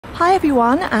Hi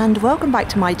everyone and welcome back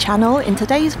to my channel. In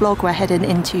today's vlog we're heading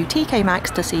into TK Maxx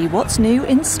to see what's new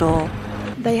in store.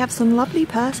 They have some lovely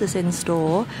purses in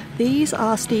store. These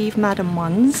are Steve Madden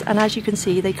ones, and as you can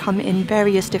see they come in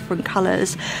various different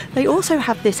colours. They also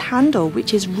have this handle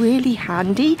which is really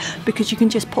handy because you can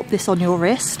just pop this on your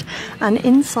wrist, and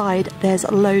inside there's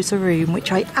loads of room,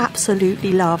 which I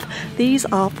absolutely love. These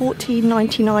are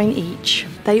 $14.99 each.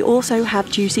 They also have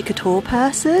Juicy Couture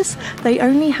purses. They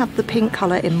only have the pink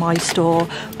colour in my store,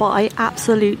 but I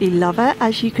absolutely love it.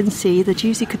 As you can see, the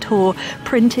Juicy Couture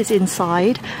print is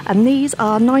inside, and these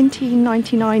are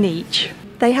 $19.99 each.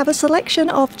 They have a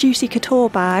selection of Juicy Couture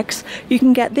bags. You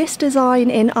can get this design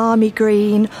in army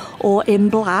green or in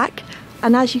black.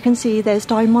 And as you can see, there's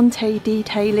diamante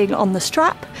detailing on the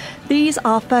strap. These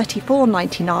are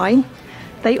 $34.99.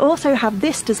 They also have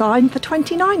this design for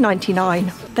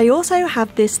 $29.99. They also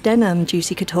have this denim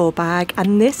Juicy Couture bag,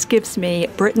 and this gives me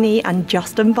Britney and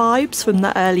Justin vibes from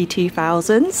the early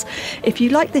 2000s. If you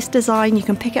like this design, you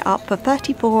can pick it up for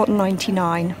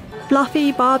 $34.99.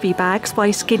 Fluffy Barbie bags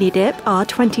by Skinny Dip are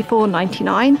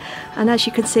 $24.99, and as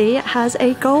you can see it has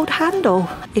a gold handle.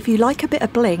 If you like a bit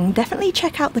of bling, definitely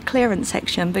check out the clearance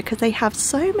section because they have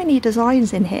so many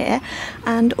designs in here,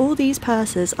 and all these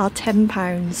purses are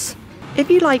 £10. If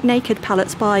you like naked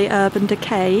palettes by Urban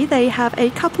Decay, they have a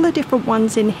couple of different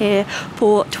ones in here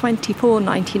for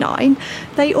 $24.99.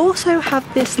 They also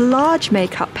have this large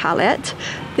makeup palette.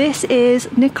 This is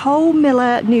Nicole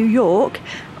Miller New York,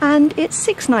 and it's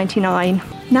 $6.99.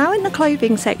 Now in the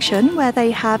clothing section, where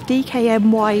they have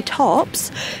DKNY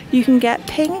tops, you can get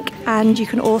pink and you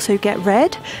can also get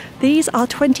red. These are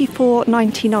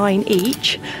 $24.99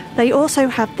 each. They also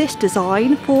have this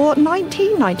design for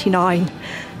 $19.99.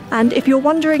 And if you're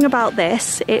wondering about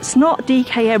this, it's not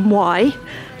DKNY.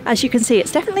 As you can see,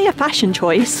 it's definitely a fashion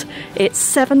choice. It's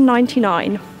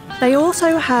 $7.99. They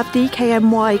also have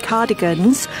DKNY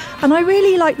cardigans, and I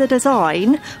really like the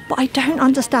design, but I don't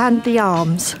understand the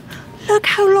arms. Look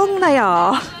how long they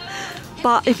are.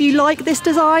 But if you like this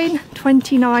design,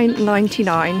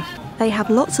 $29.99. They have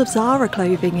lots of Zara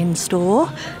clothing in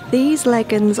store. These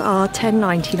leggings are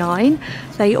 $10.99.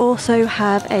 They also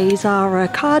have a Zara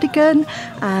cardigan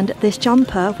and this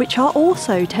jumper, which are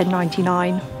also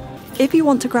 $10.99. If you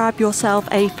want to grab yourself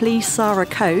a fleece Zara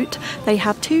coat, they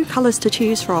have two colours to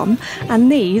choose from,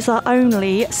 and these are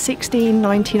only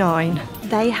 $16.99.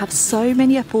 They have so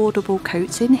many affordable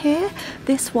coats in here.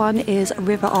 This one is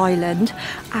River Island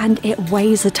and it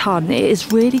weighs a ton. It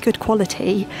is really good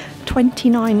quality.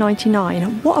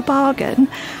 $29.99. What a bargain.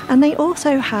 And they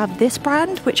also have this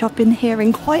brand, which I've been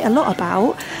hearing quite a lot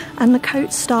about, and the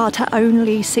coats start at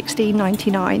only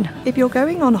 $16.99. If you're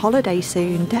going on holiday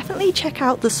soon, definitely check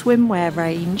out the swimwear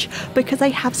range because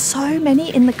they have so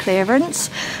many in the clearance,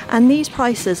 and these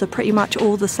prices are pretty much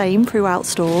all the same throughout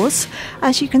stores.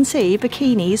 As you can see,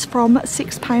 bikinis from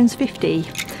 £6.50.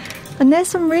 And there's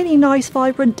some really nice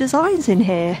vibrant designs in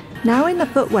here. Now in the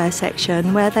footwear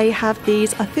section, where they have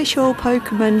these official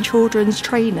Pokemon children's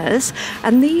trainers,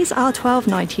 and these are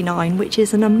 $12.99, which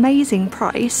is an amazing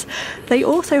price. They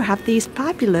also have these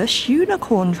fabulous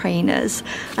unicorn trainers,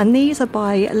 and these are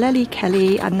by Lely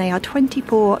Kelly, and they are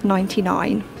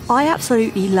 $24.99. I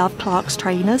absolutely love Clark's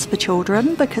trainers for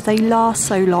children because they last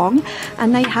so long,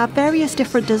 and they have various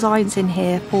different designs in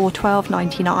here for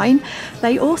 $12.99.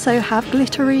 They also have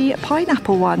glittery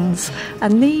pineapple ones,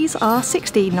 and these are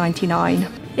 $16.99.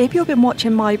 If you've been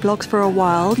watching my vlogs for a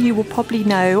while, you will probably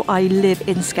know I live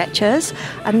in Skechers,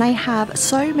 and they have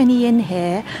so many in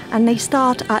here, and they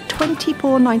start at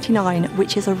 $24.99,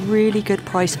 which is a really good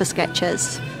price for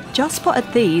Skechers. Just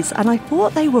spotted these and I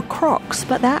thought they were Crocs,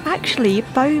 but they're actually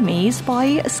Foamies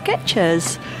by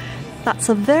Skechers. That's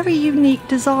a very unique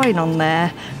design on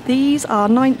there. These are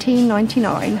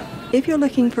 $19.99. If you're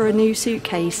looking for a new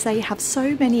suitcase, they have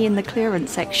so many in the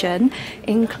clearance section,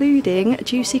 including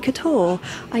Juicy Couture.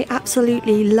 I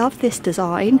absolutely love this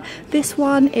design. This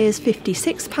one is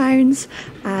 £56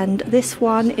 and this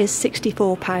one is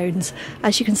 £64.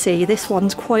 As you can see, this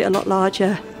one's quite a lot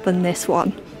larger than this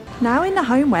one. Now in the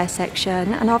homeware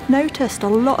section, and I've noticed a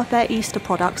lot of their Easter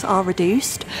products are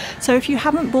reduced, so if you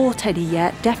haven't bought any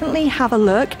yet, definitely have a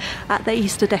look at the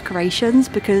Easter decorations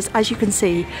because as you can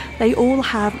see, they all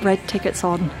have red tickets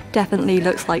on. Definitely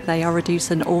looks like they are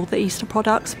reducing all the Easter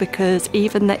products because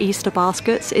even the Easter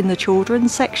baskets in the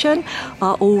children's section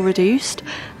are all reduced,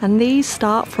 and these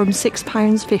start from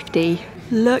 £6.50.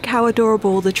 Look how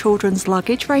adorable the children's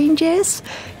luggage range is.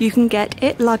 You can get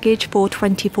it luggage for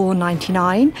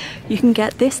 $24.99. You can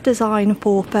get this design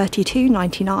for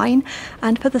 $32.99.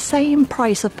 And for the same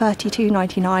price of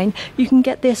 $32.99, you can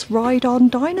get this ride-on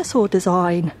dinosaur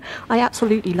design. I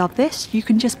absolutely love this. You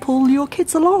can just pull your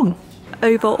kids along.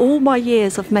 Over all my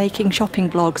years of making shopping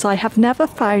vlogs, I have never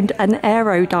found an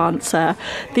aero dancer.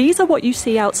 These are what you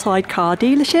see outside car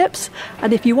dealerships,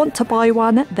 and if you want to buy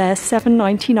one, they're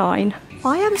 $7.99.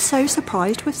 I am so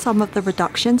surprised with some of the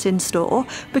reductions in store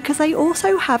because they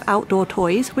also have outdoor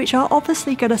toys which are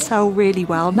obviously going to sell really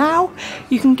well now.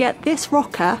 You can get this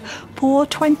rocker for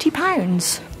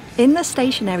 £20. In the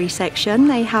stationery section,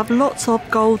 they have lots of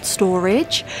gold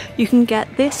storage. You can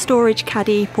get this storage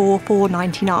caddy for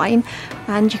 $4.99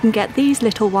 and you can get these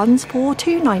little ones for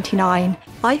 $2.99.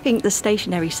 I think the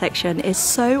stationery section is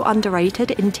so underrated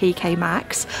in TK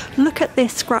Maxx. Look at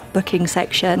this scrapbooking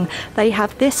section. They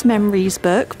have this memories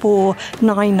book for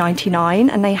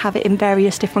 $9.99 and they have it in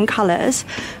various different colours.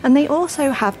 And they also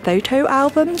have photo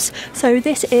albums. So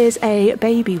this is a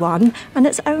baby one and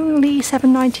it's only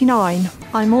 $7.99.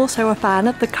 I'm also a fan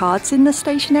of the cards in the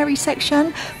stationery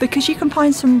section because you can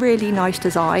find some really nice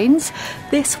designs.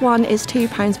 This one is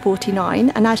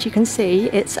 £2.49 and as you can see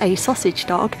it's a sausage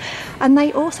dog, and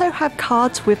they also have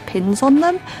cards with pins on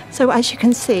them. So as you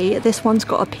can see, this one's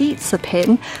got a pizza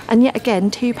pin and yet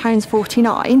again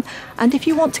 £2.49. And if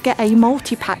you want to get a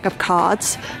multi-pack of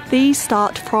cards, these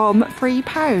start from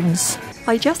 £3.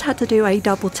 I just had to do a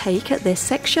double take at this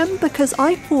section because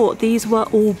I thought these were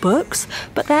all books,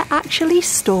 but they're actually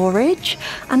storage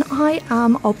and I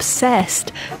am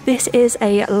obsessed. This is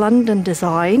a London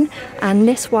design and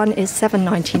this one is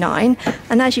 $7.99,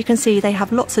 and as you can see they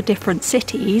have lots of different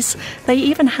cities. They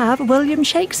even have William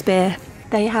Shakespeare.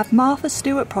 They have Martha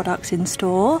Stewart products in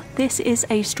store. This is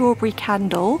a strawberry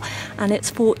candle and it's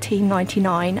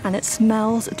 $14.99 and it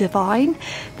smells divine.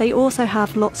 They also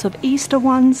have lots of Easter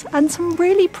ones and some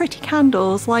really pretty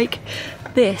candles like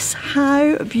this.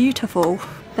 How beautiful.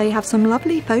 They have some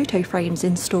lovely photo frames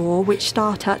in store which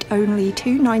start at only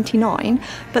 $2.99,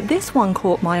 but this one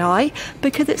caught my eye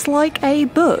because it's like a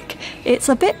book. It's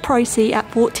a bit pricey at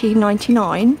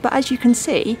 $14.99, but as you can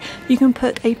see, you can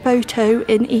put a photo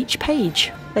in each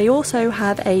page. They also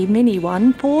have a mini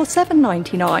one for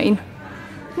 $7.99.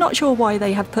 Not sure why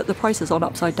they have put the prices on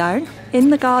upside down. In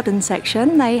the garden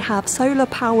section, they have solar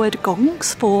powered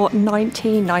gongs for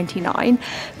 $19.99.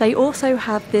 They also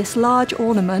have this large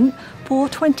ornament for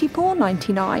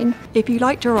 $24.99. If you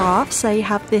like giraffes, they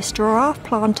have this giraffe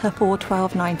planter for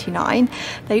 $12.99.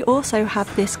 They also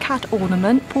have this cat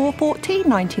ornament for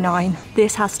 $14.99.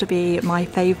 This has to be my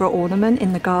favourite ornament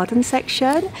in the garden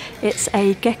section. It's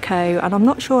a gecko and I'm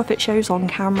not sure if it shows on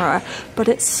camera, but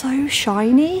it's so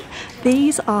shiny.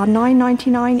 These are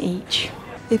 $9.99 each.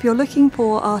 If you're looking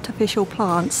for artificial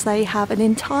plants, they have an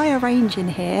entire range in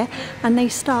here and they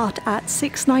start at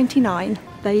 $6.99.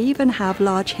 They even have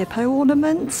large hippo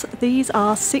ornaments. These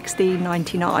are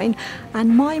 $16.99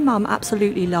 and my mum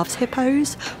absolutely loves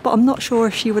hippos, but I'm not sure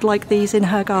if she would like these in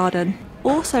her garden.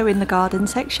 Also in the garden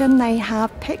section they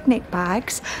have picnic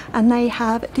bags and they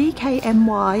have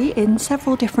DKNY in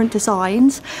several different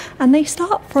designs and they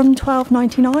start from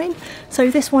 $12.99.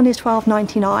 So this one is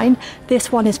 $12.99,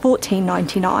 this one is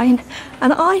 $14.99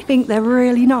 and I think they're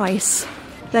really nice.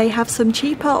 They have some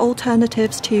cheaper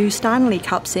alternatives to Stanley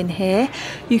cups in here.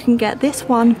 You can get this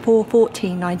one for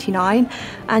 $14.99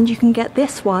 and you can get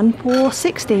this one for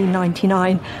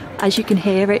 $16.99. As you can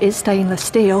hear, it is stainless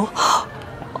steel.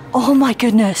 Oh my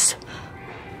goodness,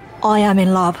 I am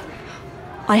in love.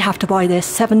 I have to buy this,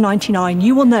 $7.99.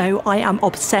 You will know I am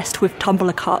obsessed with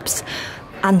tumbler cups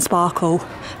and sparkle.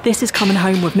 This is coming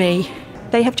home with me.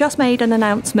 They have just made an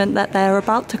announcement that they're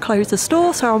about to close the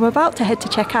store, so I'm about to head to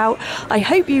check out. I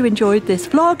hope you enjoyed this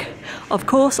vlog. Of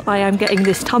course, I am getting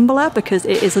this tumbler because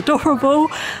it is adorable,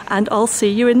 and I'll see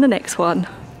you in the next one.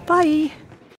 Bye!